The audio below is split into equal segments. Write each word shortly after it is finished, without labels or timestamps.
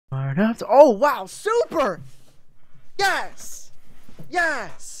Oh wow, super! Yes!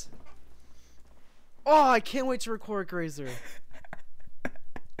 Yes! Oh, I can't wait to record Grazer.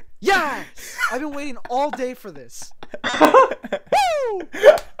 Yes! I've been waiting all day for this. Woo!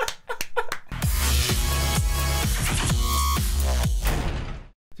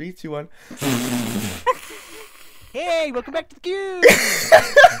 Three, two, one. Hey, welcome back to the cube.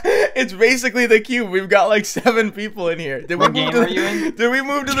 It's basically the cube. We've got like 7 people in here. What game are you in? Did we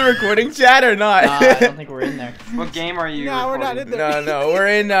move to the recording chat or not? I don't think we're in there. What game are you? No, we're not in there. No, we're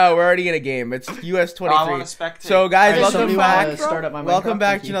in. We're already in a game. It's US 23. I want to spectate. So guys, Alright, welcome so back. start up my Welcome Minecraft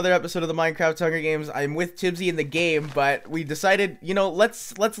back wiki. to another episode of the Minecraft Hunger Games. I'm with Tibbsy in the game, but we decided, you know,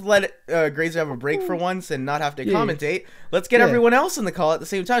 let's let Grazer have a break for once and not have to commentate. Let's get everyone else in the call at the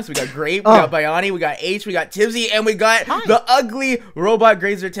same time. So we got Grape, we got Biani, we got H, we got Tibbsy, and we got the ugly robot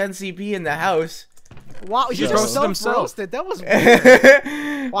Grazer 10CP in the house. Wow, you just self-roasted. That was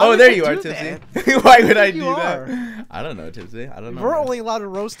weird. Oh, there you are, Tibbsy. Why would I do you that? I don't know, Tibbsy. I don't know. We're only allowed to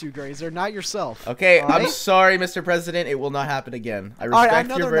roast you, Grazer, not yourself. Okay, Alright? I'm sorry, Mr. President. It will not happen again. I Alright,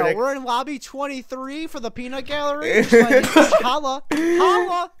 respect your verdict. We're in lobby 23 for the peanut gallery. Holla.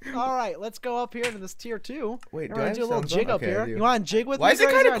 Holla. Alright, let's go up here to this tier 2. Wait, We're do I gonna have do a little sounds jig on? up Okay, I here. do. You want to jig with Why me, is it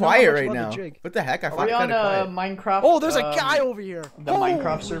Grazer? kind I of know how quiet much right you love now? to jig. What the heck? I Are thought we on kind of quiet. Minecraft? Oh, there's a guy over here. The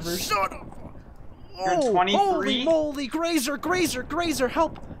Minecraft servers? Shut up. You're Oh, 23? holy moly, Grazer,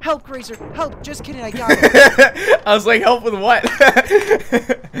 help, Grazer, help. Just kidding, I got it. I was like, help with what?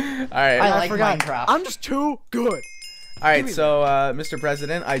 Alright. I like forgot. Minecraft. I'm just too good. Alright, so, Mr.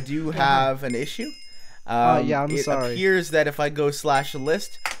 President, I do have an issue. Yeah, I'm sorry. It appears that if I go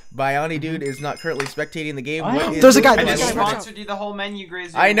 /list, Biani Dude is not currently spectating the game. What is There's a guy. I There's just a guy. sponsored you the whole menu,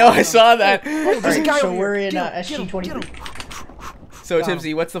 Grazer. I know, I saw that. There's a guy so over we're here. in Get him, SG23. get him. So,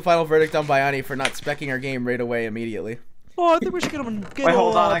 Tibbsy, what's the final verdict on Biani for not specking our game right away immediately? Oh, I think we should get him. Wait,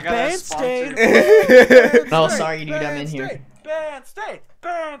 hold on, I got a band sponsor. stain. No, sorry, dude, I'm in here. Band stain.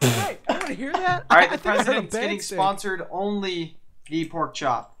 Band stain. You want to hear that? Alright, I the think I heard a president's band getting stain. sponsored only the pork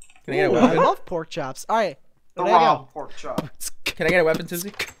chop. Can I get a Ooh, I weapon? love pork chops. All right. The There you raw go. pork chop. Can I get a weapon,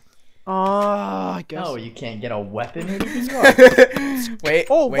 Tibbsy? I guess. No, you can't get a weapon or anything. Wait,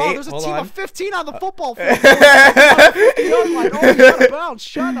 Oh, wait, wow, there's a hold team on. of 15 on the football field. Oh, you're out of bounds.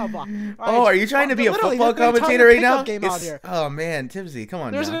 Shut up. All right, Oh, are you trying to be a literally, football there's an commentator entire right now? pickup game out here. Oh, man, Tibbsy, come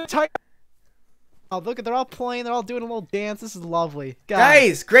on There's an now. entire... Oh, look at, they're all playing, they're all doing a little dance. This is lovely. God.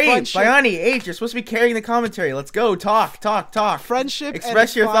 Guys, great. Friendship. Biani, H, you're supposed to be carrying the commentary. Let's go. Talk. Friendship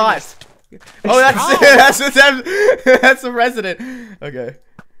Express and your finest. thoughts. Oh, that's the president. Okay.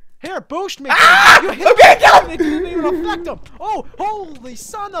 Here, boost me. Ah! You hit Okay, him. kill him. It didn't even affect him. Oh, holy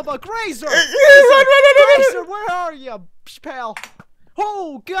son of a Grazer. Run. Grazer, where are you, pal?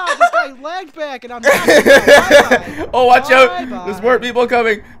 Oh, God, this guy lagged back and I'm not. Bye-bye. Oh, watch out. Bye-bye. There's more people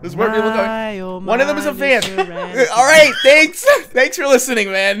coming. oh, One of them is a fan. surrender. All right, thanks. Thanks for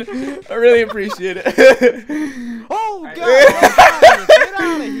listening, man. I really appreciate it. Oh, God. Get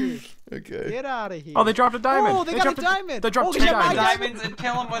out of here. Okay. Get out of here. Oh, they dropped a diamond. Oh, they got a diamond. They dropped oh, two they got my diamonds. Diamonds and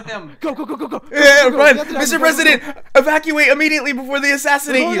kill him with him. Go. Yeah, run, Get the Mr. diamond, President! go. Evacuate immediately before they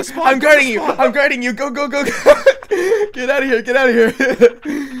assassinate Go to you. the spawn, I'm go to guarding the you. spawn. I'm guarding you. Go. Get out of here.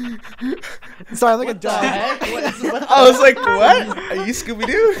 Sorry, I'm like a What the dog. heck? What I was like, what? Are you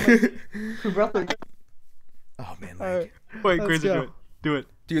Scooby-Doo? Who brought the... Oh, man. All right. Wait, Let's Grazer, go. do it.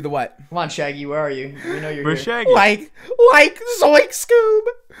 Do the what? Come on, Shaggy, where are you? We know you're Where's here. Shaggy? Like Zoink Scoob.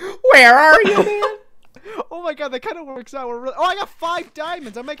 Where are you, man? Oh my God, that kind of works out. Oh, I got 5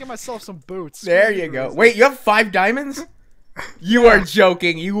 diamonds. I'm making myself some boots. There you go. Wait, you have 5 diamonds? You are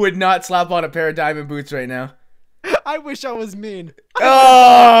joking. You would not slap on a pair of diamond boots right now. I wish I was mean.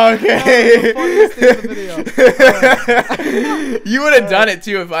 Oh, That okay. was the funniest thing in the video. You would have done it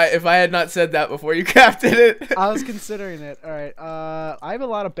too if I had not said that before you crafted it. I was considering it. All right. I have a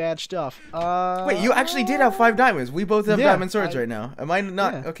lot of bad stuff. Wait, you actually did have 5 diamonds. We both have Yeah, diamond swords right now. Am I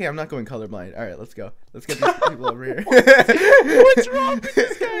not? Yeah. Okay, I'm not going colorblind. All right, let's go. Let's get these people over here. What's wrong with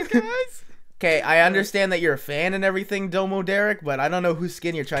this guy, guys? Okay, I understand that you're a fan and everything, Domo Derek, but I don't know whose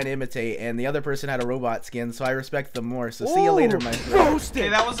skin you're trying to imitate, and the other person had a robot skin, so I respect them more. So see you later, my friend. Roasted. Okay,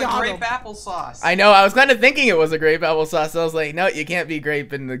 that was a Got grape him. applesauce. I know, I was kind of thinking it was a grape applesauce. So I was like, no, you can't be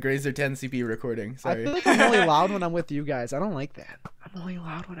grape in the Grazer 10 CP recording. I Sorry. feel like I'm only loud when I'm with you guys. I don't like that. I'm only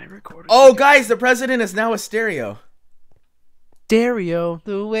loud when I record. Oh, guys, the president is now a stereo. Stereo,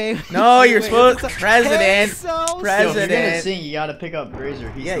 the way. No, you're supposed It's a- president. Hey, so Yo, if you're President. gonna sing, you gotta pick up Grazer.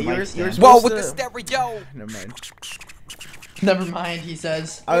 He's Yeah, the you're mic stand. supposed to. stereo. Never mind. Never mind, he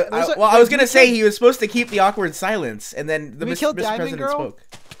says. I was gonna say he was supposed to keep the awkward silence, and then the We Mr. killed Diamond President Girl? spoke.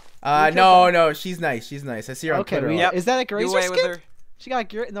 killed No, she's nice. She's nice. I see her on Okay, Twitter. we, a lot. is that a You Grazer away with skip? her. She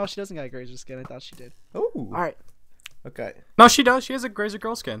got no, she doesn't got a Grazer skin. I thought she did. Ooh. All right. Okay. No, she does. She has a Grazer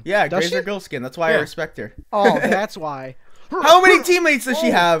girl skin. Yeah, Does Grazer she? girl skin. That's why I Yeah. respect her. Oh, that's why. How many teammates does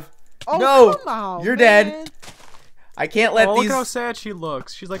she have? Oh, No, come on, you're man. dead. I can't let Oh, look these. how sad she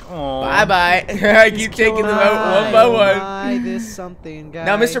looks. She's like, oh. Bye bye. I keep taking them out one by one. My, this something guy.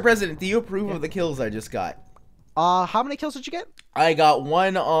 Now, Mr. President, do you approve of the kills I just got? How many kills did you get? I got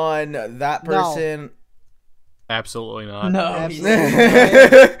one on that person. Absolutely not. No.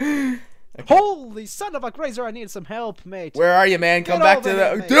 Holy son of a Grazer! I need some help, mate. Where are you, man? Come Get back over to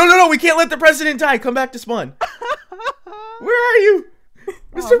here, the. mate. No! We can't let the president die. Come back to spawn. Where are you,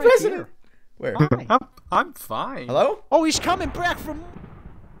 Mr. I'm right President? here. Where? Hi. I'm fine. Hello? Oh, he's coming back from.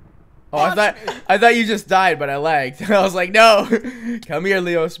 Oh, I thought you just died, but I lagged. I was like, no. Come here,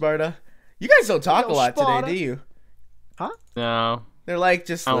 Leo Sparta. You guys don't talk Leo a lot Sparta. today, do you? No. They're like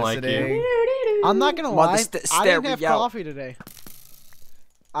just I don't like listening. I'm not gonna Want lie. the I didn't have stereo. coffee today.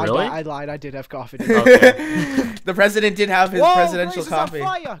 Really? I lied. I did have coffee today. Okay. The president did have his Whoa, presidential Grazer's coffee.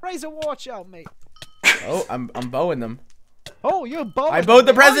 on fire. Grazer, watch out, mate. Oh, I'm bowing them. Oh, you bowed. I bowed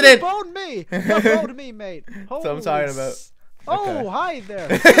the president. Oh, you bowed me. You bowed me, mate. That's what I'm talking about. Oh, Okay. hi there.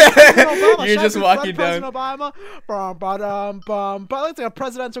 President Obama, You're shout just out to walking President Obama. But it's like a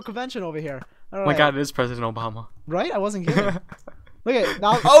presidential convention over here. All Oh my right. god, it is President Obama. Right? I wasn't kidding. Look at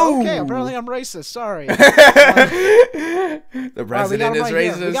now. Oh! Okay, apparently I'm racist. Sorry. The All right, we got president him is right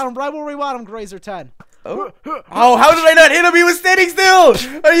here. We racist. got him right where we want him, Grazer 10. Oh. Oh, how did I not hit him? He was standing still.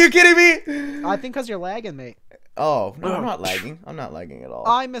 Are you kidding me? I think because you're lagging, mate. Oh, no, I'm not lagging. I'm not lagging at all.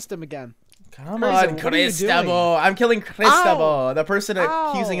 I missed him again. Come Grazer, on, what are you Cristobal. I'm killing Cristobal, the person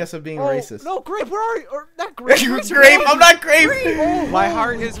accusing Ow. us of being Oh, racist. No, Grape, where are you? Or, not Grape. Grape, I'm not Grape. Oh, My holy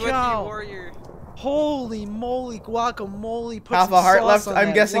heart is with you, cow. warrior. Holy moly, guacamole. Put Half some a heart sauce left, on I'm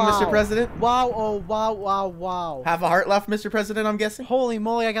that. guessing, wow. Mr. President? Wow, oh, wow. Half a heart left, Mr. President, I'm guessing? Holy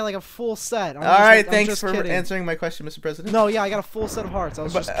moly, I got like a full set. All right, I'm thanks just for kidding. answering my question, Mr. President. No, yeah, I got a full set of hearts. I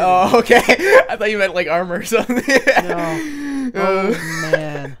was just kidding. Oh, okay. I thought you meant like armor or something. No. Oh,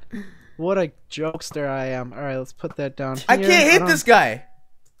 man. What a jokester I am. All right, let's put that down here. I can't hit this guy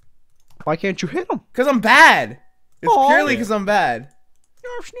Why can't you hit him? because I'm bad. It's Aw. purely because I'm bad.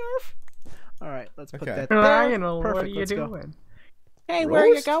 Snarf. All right, let's put Okay. that there. Lionel, Perfect, what are you let's go. doing? Hey, where are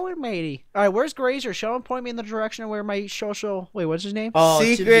you Roast? going, matey? All right, where's Grazer? Show him, point me in the direction of where my social. Wait, what's his name? Oh,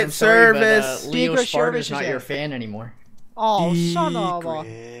 Secret Tibbsy, I'm sorry, service. But, Leo Secret Sparta's service not is your it. fan anymore. Oh, son of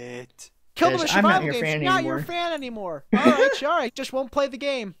a. Kill them in Yes, I'm not survival your games. fan Not your anymore. fan anymore. All right, sure. I just won't play the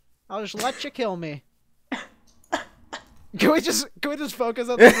game. I'll just let you kill me. Can we just focus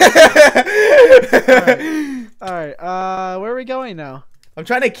on the All right. Where are we going now? I'm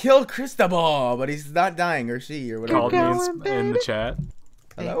trying to kill Cristobal, but he's not dying, or she, or whatever. Called me going, in the chat.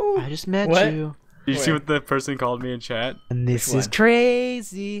 Hello? I just met What? you, Did you see Where? what the person called me in chat? and this Which is one?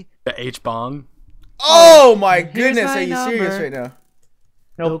 crazy. The H-bong. Oh my Here's goodness, my are you serious number. right now?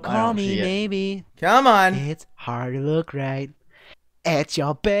 Nope, Don't I call don't me see it. maybe. Come on. It's hard to look right. It's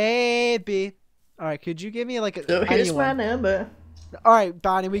your baby. All right, could you give me like a So here's my anyone? number. All right,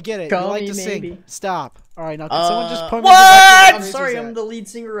 Bonnie, we get it. Call you like me to sing. maybe. Stop. All right, now can someone just put me What? in the direction I'm where sorry, Grazy's I'm at? the lead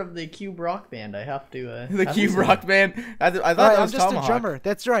singer of the Cube Rock band. I have to. The have to Cube sing. Rock Band. I thought All that right, I'm was just Tomahawk. a drummer.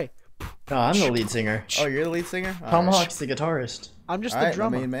 That's right. No, I'm the lead singer. Oh, you're the lead singer? All right. Tomahawk's the guitarist. I'm just All the right, my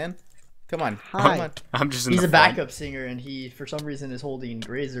drummer. main man. Come on. Hi. Come I'm just in He's the a front. backup singer, and he, for some reason, is holding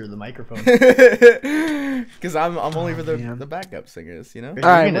Grazer the microphone. on. Because I'm only for man. the backup singers, you know? You're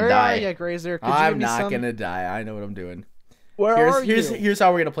All right, gonna where die. are you, Grazer? Could you I'm give me not some... gonna die. I know what I'm doing. Where are you? Here's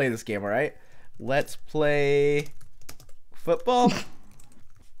how we're gonna play this game, alright? Let's play football.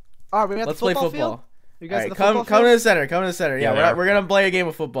 All right, we got Let's the play football football. field. You guys at Alright, the come football to field? the center. Come to the center. Yeah, Yeah, we're gonna play a game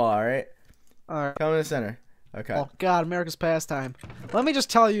of football, alright? All right. Come to the center. Okay. Oh God, America's pastime. Let me just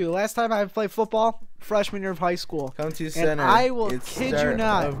tell you, last time I played football, freshman year of high school, Come to and center. I will It's kid you start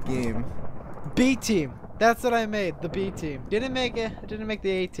not. Of game. B team. That's what I made. The B team. Didn't make it. Didn't make the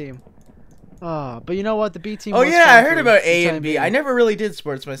A team. But you know what? The B team. Oh was yeah, fun I heard for about the A time and B. being. I never really did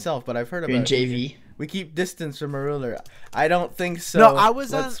sports myself, but I've heard You're in about. JV. We keep distance from a ruler. I don't think so. No, I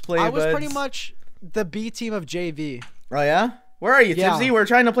was on. Let's play, I was pretty buds. much the B team of JV. Oh yeah. Where are you, Yeah. Tipsy? We're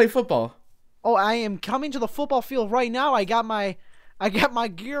trying to play football. Oh, I am coming to the football field right now. I got my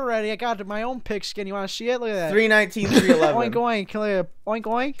gear ready. I got my own pigskin. You want to see it? Look at that. 319, 311. Oink oink, oink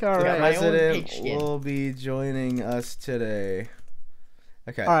oink. All The right. my own president pigskin. will be joining us today.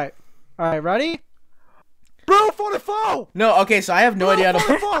 Okay. All right. All right. Ready? Bro, 44. No, okay, so I have no idea how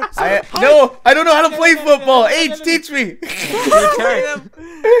to. 44. No, I don't know how to play football. H, teach me. Okay.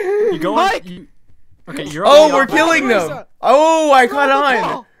 You go on. Mike! Okay, you're Oh, on we're the killing Where's them. that? Oh, I caught Throw the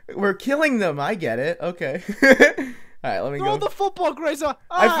on. ball. We're killing them. I get it. Okay. All right, let me Throw go. the football, Grazer.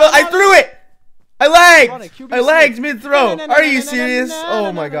 I threw it. I lagged. QB I lagged sneak. mid throw. No, no, no, Are no, you no, no, serious? no, no, Oh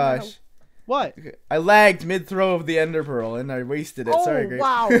no, my no, no, no. gosh. What? I lagged mid throw of the ender pearl and I wasted it. Oh Sorry, Grape.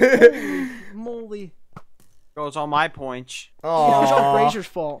 wow! Holy moly! Goes all my points. It was all Aw. Grazer's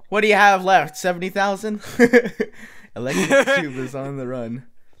fault. What do you have left? 70,000? Electric Cube is on the run.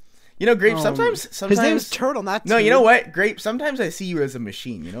 You know, Grape, sometimes His name's Turtle, not No, Tube. you know what, Grape? Sometimes I see you as a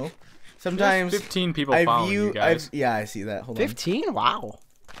machine, you know? Sometimes 15 people I following view you guys. yeah, I see that. Hold on. 15? Wow.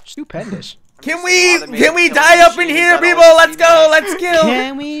 Stupendous. Can Automated we killing die up in machines, here, I don't people? wanna Let's see go. that. Let's kill.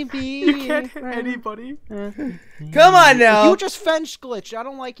 Can we be? You can't hit anybody. Come on now. You just fence glitched. I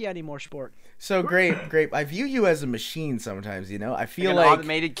don't like you anymore, sport. So Grape, I view you as a machine sometimes, you know? I feel An like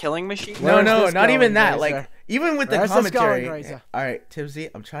automated killing machine. No, Where's no, this not even going, that. Grazer? Like even with the Where's this commentary. going, Grazer? All right, Tipsy,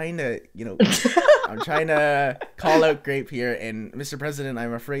 I'm trying to, you know, I'm trying to call out Grape here, and Mr. President,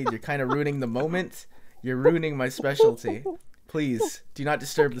 I'm afraid you're kind of ruining the moment. You're ruining my specialty. Please do not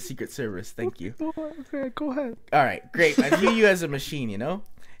disturb the Secret Service. Thank you. Okay, go ahead. All right, Grape. I view you as a machine. You know,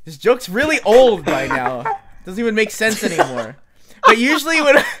 this joke's really old by now. Doesn't even make sense anymore. But usually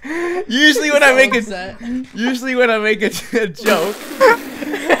when I make a joke.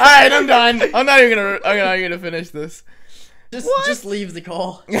 All right, I'm done. I'm not even gonna finish this. Just leave the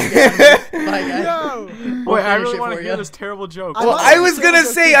call. Bye, guys. No. We'll Wait, I finish really it want for to hear you. this terrible joke. I Well, love I it. was Say gonna what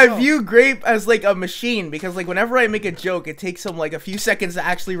say you I know. view Grape as like a machine because like whenever I make a joke, it takes him like a few seconds to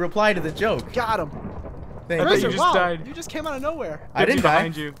actually reply to the joke. Got him. Thank Grazer, you. you just wow. died. You just came out of nowhere. I didn't die.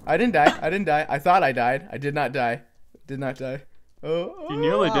 behind you. I didn't die. I didn't die. I thought I died. I did not die. Did not die. Oh, You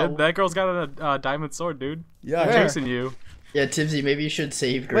nearly Wow. did. That girl's got a diamond sword, dude. yeah. Where? Chasing you. Yeah, Tipsy, maybe you should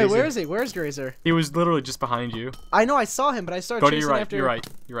save Grazer. Wait, where is he? Where's Grazer? He was literally just behind you. I know I saw him, but I started Go to chasing your right. after. You're right.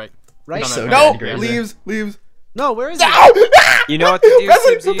 You're right. Right? No, So No, bad, Grazer. leaves. No, where is he? Ow! You know what to do,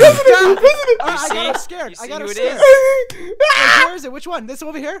 President, Tipsy. President. I got him see? scared. You I see got him who it scared. is? Wait, where is it? Which one? This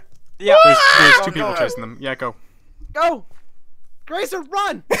over here? Yeah. There's Go, two people go. chasing them. Yeah, go. Go! Grazer,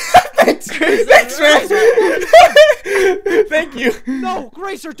 run! Thanks, man. Thank you. No,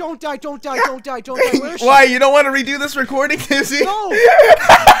 Grazer, don't die, don't die, don't die, don't die. Where is she? Why, you don't want to redo this recording, Izzy? No! Where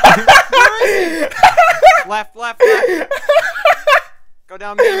is he? Left. Go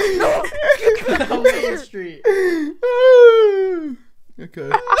down there. No! Down Main Street. Okay.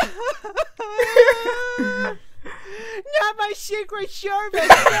 Not my secret service!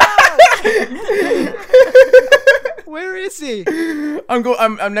 No! Where is he? I'm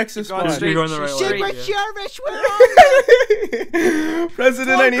next to Going spawn. straight. You're going the right way. Secret Yeah. service, where are you?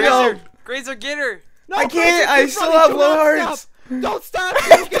 President, I need help. Grazer, get her. No, I can't. Grazer, I keep still running, have do low not hearts. Stop. Don't stop!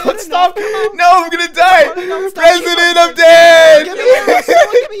 Don't Don't stop. Come on. No, I'm gonna die. Don't stop. President, I'm Give dead. me arrows!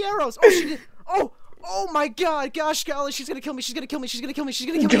 Someone give me arrows! Oh, she did. Oh my God! Gosh, golly, she's gonna kill me! She's gonna kill me! She's gonna kill me! She's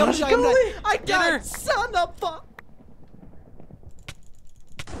gonna kill me! I'm Gosh, gonna die! I'm gonna golly. die. I Get died! her. Son of a...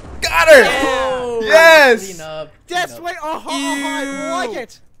 Got her. Yeah. Yes. Clean up. That's clean wait. I like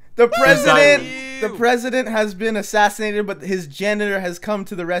it. The president, Ew. the president has been assassinated, but his janitor has come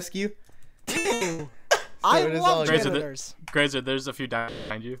to the rescue. I it is all love good. janitors. Grazer, there's a few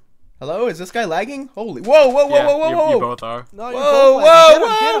behind you. Hello, is this guy lagging? Holy! Whoa! You both are. No, you're Whoa! both Whoa!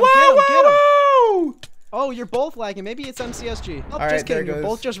 lagging. Whoa! Get him! Whoa! Oh, you're both lagging. Maybe it's MCSG. Oh, All right, just there kidding. You're goes.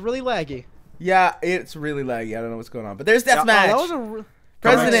 both just really laggy. Yeah, it's really laggy. I don't know what's going on, but there's Oh, deathmatch. that was a.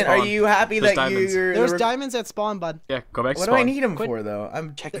 President, Spawn. are you happy There's that diamonds. you're? There's diamonds at spawn, bud. Yeah, go back to What do spawn. I need him Quit. for though?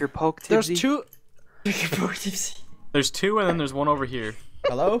 I'm. Check your poke, There's Tipsy. two. up. Tipsy. There's two, and then there's one over here.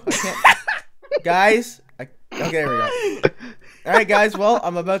 Hello? I can't. Guys. Okay, there we go. All right, guys. Well,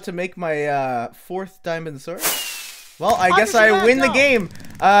 I'm about to make my fourth diamond sword. Well, I guess did you I not win the know? game.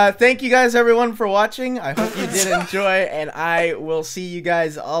 Thank you guys, everyone, for watching. I hope you did enjoy, and I will see you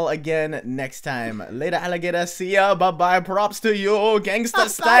guys all again next time. Later, alligator. See ya. Bye-bye. Props to you. Gangsta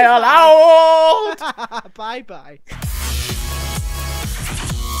style out. Bye bye.